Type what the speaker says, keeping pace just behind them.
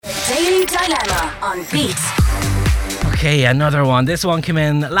Dilemma on Beat. Okay, another one. This one came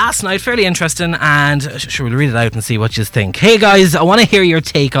in last night, fairly interesting, and sure, we'll read it out and see what you think. Hey guys, I want to hear your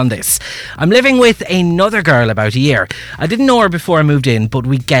take on this. I'm living with another girl about a year. I didn't know her before I moved in, but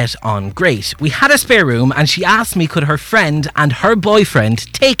we get on great. We had a spare room and she asked me could her friend and her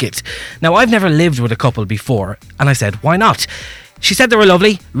boyfriend take it. Now, I've never lived with a couple before, and I said, why not? She said they were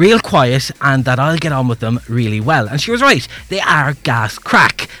lovely, real quiet, and that I'll get on with them really well. And she was right, they are gas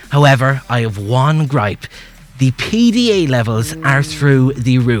crack. However, I have one gripe. The PDA levels are through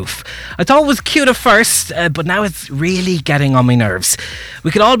the roof. I thought it was cute at first, but now it's really getting on my nerves. We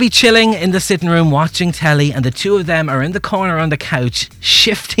could all be chilling in the sitting room watching telly, and the two of them are in the corner on the couch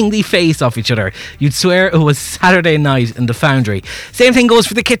shifting the face off each other. You'd swear it was Saturday night in the Foundry. Same thing goes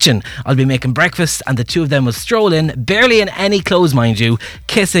for the kitchen. I'll be making breakfast and the two of them will stroll in, barely in any clothes mind you,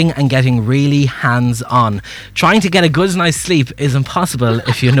 kissing and getting really hands on. Trying to get a good night's sleep is impossible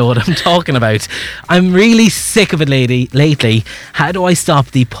if you know what I'm talking about. I'm really sick of it lately. How do I stop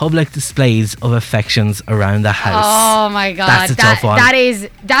the public displays of affections around the house? Oh my god, that's a tough one.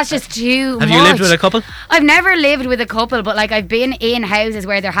 That's just too much. Have you lived with a couple? I've never lived with a couple, but like I've been in houses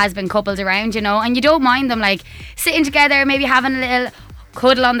where there has been couples around, you know, and you don't mind them like sitting together, maybe having a little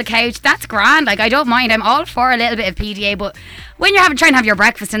cuddle on the couch. That's grand. Like I don't mind. I'm all for a little bit of PDA, but when you're trying to have your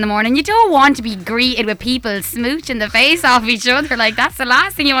breakfast in the morning, you don't want to be greeted with people smooching the face off each other. Like that's the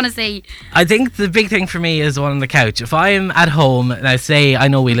last thing you want to see. I think the big thing for me is the one on the couch. If I'm at home, now say I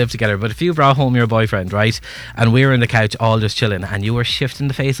know we live together, but if you brought home your boyfriend, right, and we were in the couch all just chilling, and you were shifting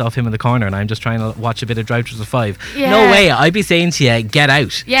the face off him in the corner, and I'm just trying to watch a bit of Drive to Survive, no way. I'd be saying to you, get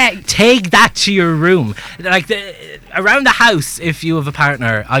out. Yeah. Take that to your room. Like around the house, if you have a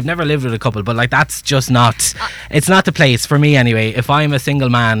partner, I've never lived with a couple, but like that's just not. It's not the place for me anyway. If I'm a single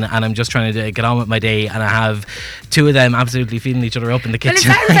man and I'm just trying to get on with my day, and I have two of them absolutely feeding each other up in the kitchen.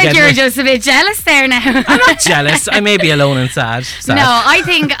 Well, it sounds like you're just a bit jealous there now. I'm not jealous. I may be alone and sad. No, I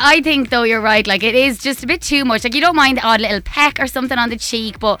think though you're right. Like it is just a bit too much. Like you don't mind the odd little peck or something on the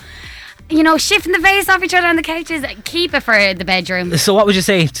cheek, but you know, shifting the face off each other on the couches, keep it for the bedroom. So what would you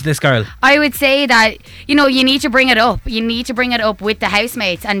say to this girl? I would say that, you know, you need to bring it up. You need to bring it up with the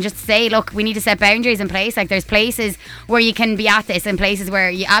housemates and just say, look, we need to set boundaries in place. Like there's places where you can be at this and places where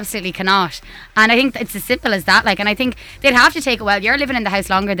you absolutely cannot. And I think it's as simple as that. Like, and I think they'd have to take it. Well, you're living in the house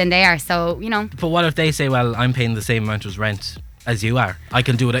longer than they are, so, you know. But what if they say, well, I'm paying the same amount as rent as you are, I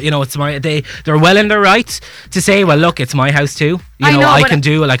can do it, you know, it's my day. They're well in their right to say, well look, it's my house too, you know, I can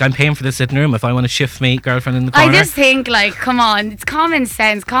do, like, I'm paying for the sitting room if I want to shift me girlfriend in the corner. I just think, like, come on, it's common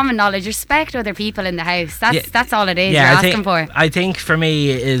sense, common knowledge, respect other people in the house. That's all it is you're asking for. I think for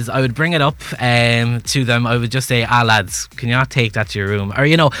me is I would bring it up to them. I would just say, lads, can you not take that to your room? Or,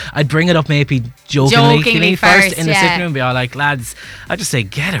 you know, I'd bring it up maybe jokingly first in the sitting room, be all like, lads, I'd just say,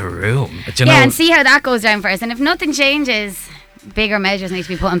 get a room. But, you know, and see how that goes down first, and if nothing changes, bigger measures need to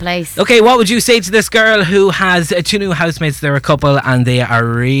be put in place. Okay, what would you say to this girl who has two new housemates? They're a couple and they are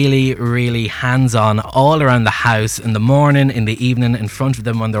really, really hands-on all around the house, in the morning, in the evening, in front of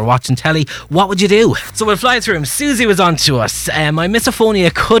them when they're watching telly. What would you do? So we'll fly through them. Susie was on to us. My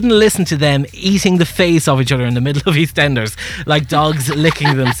misophonia couldn't listen to them eating the face of each other in the middle of EastEnders like dogs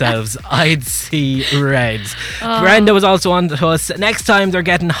licking themselves. I'd see red. Brenda was also on to us. Next time they're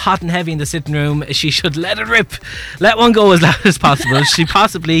getting hot and heavy in the sitting room, she should let it rip. Let one go as loud as possible. She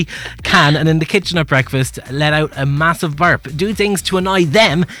possibly can, and in the kitchen at breakfast let out a massive burp. Do things to annoy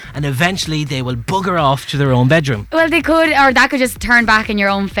them and eventually they will bugger off to their own bedroom. Well, they could, or that could just turn back in your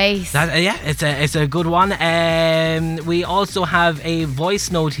own face. It's a good one. We also have a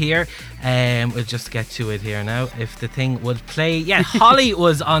voice note here. We'll just get to it here now if the thing would play. Yeah, Holly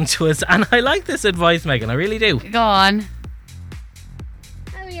was on to us and I like this advice, Megan, I really do. Go on.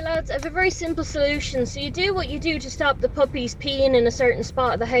 Lads, I have a very simple solution. So you do what you do to stop the puppies peeing in a certain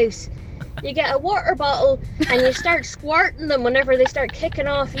spot of the house. You get a water bottle and you start squirting them whenever they start kicking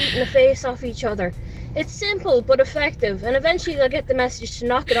off, eating the face off each other. It's simple but effective, and eventually they'll get the message to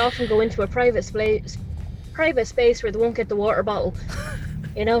knock it off and go into a private space where they won't get the water bottle,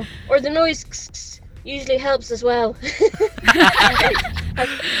 you know, or the noise usually helps as well.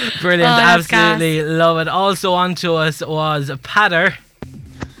 Brilliant, absolutely love it. Also on to us was Patter.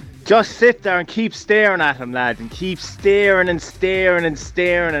 Just sit there and keep staring at him, lad, and keep staring and staring and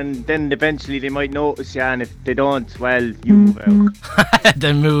staring, and then eventually they might notice you, and if they don't, well, you move out.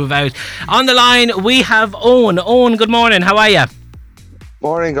 Then move out. On the line we have Owen. Owen, good morning, how are you?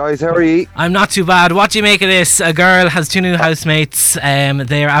 Morning guys, how are you? I'm not too bad. What do you make of this? A girl has two new housemates.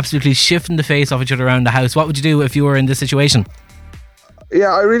 They are absolutely shifting the face off each other around the house. What would you do if you were in this situation?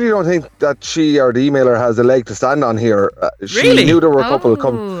 Yeah, I really don't think that she or the emailer has a leg to stand on here. She Really? knew there were a couple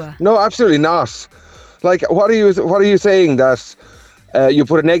Oh. No, absolutely not. Like, what are you saying that you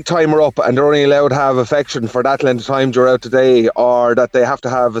put an egg timer up and they're only allowed to have affection for that length of time throughout the day, or that they have to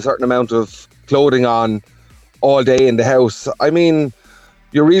have a certain amount of clothing on all day in the house? I mean,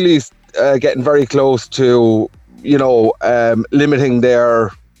 you're really getting very close to, limiting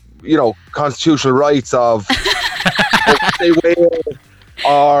their, constitutional rights of stay away,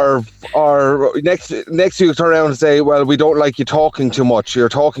 or next you turn around and say, well, we don't like you talking too much. You're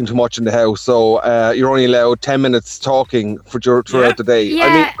talking too much in the house, so you're only allowed 10 minutes talking throughout the day. Yeah,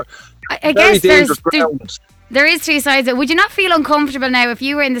 I mean, I very guess dangerous ground. there is two sides. Would you not feel uncomfortable now if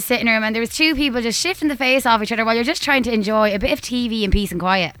you were in the sitting room and there was two people just shifting the face off each other while you're just trying to enjoy a bit of TV in peace and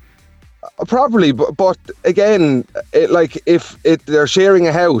quiet? Probably, but again, if they're sharing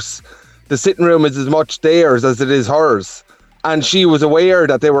a house, the sitting room is as much theirs as it is hers. And she was aware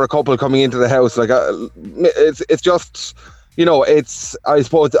that there were a couple coming into the house. Like, it's just, it's, I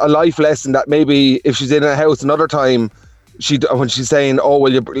suppose, a life lesson that maybe if she's in a house another time, when she's saying, oh,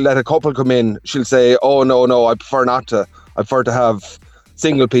 will you let a couple come in? She'll say, oh, no, I prefer not to. I prefer to have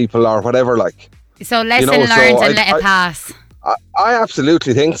single people or whatever, like. So lesson learned and let it pass. I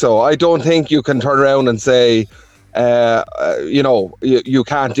absolutely think so. I don't think you can turn around and say, you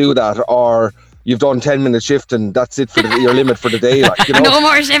can't do that, or you've done 10 minute shift and that's it for your limit for the day. Like, No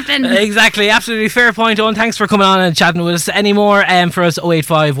more shifting. Exactly, absolutely fair point, Owen. Thanks for coming on and chatting with us. Any more for us?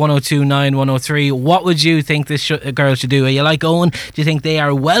 085 102 9103. What would you think this girl should do? Are you like Owen? Do you think they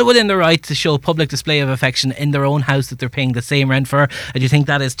are well within the right to show public display of affection in their own house that they're paying the same rent for? Or do you think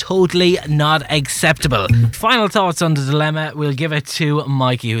that is totally not acceptable? Final thoughts on the dilemma. We'll give it to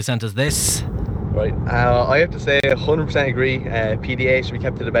Mikey, who sent us this. Right, I have to say 100% agree. PDA should be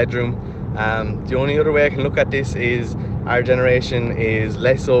kept to the bedroom. The only other way I can look at this is our generation is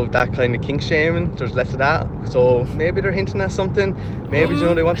less of that kind of kink shaming. There's less of that, so maybe they're hinting at something. Maybe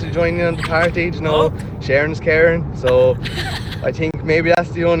they wanted to join in on the party. Sharing is caring. So I think maybe that's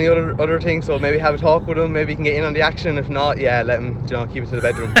the only other thing. So maybe have a talk with them. Maybe you can get in on the action. If not, let them keep it to the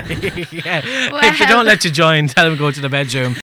bedroom. Yeah. If they don't let you join, tell them to go to the bedroom.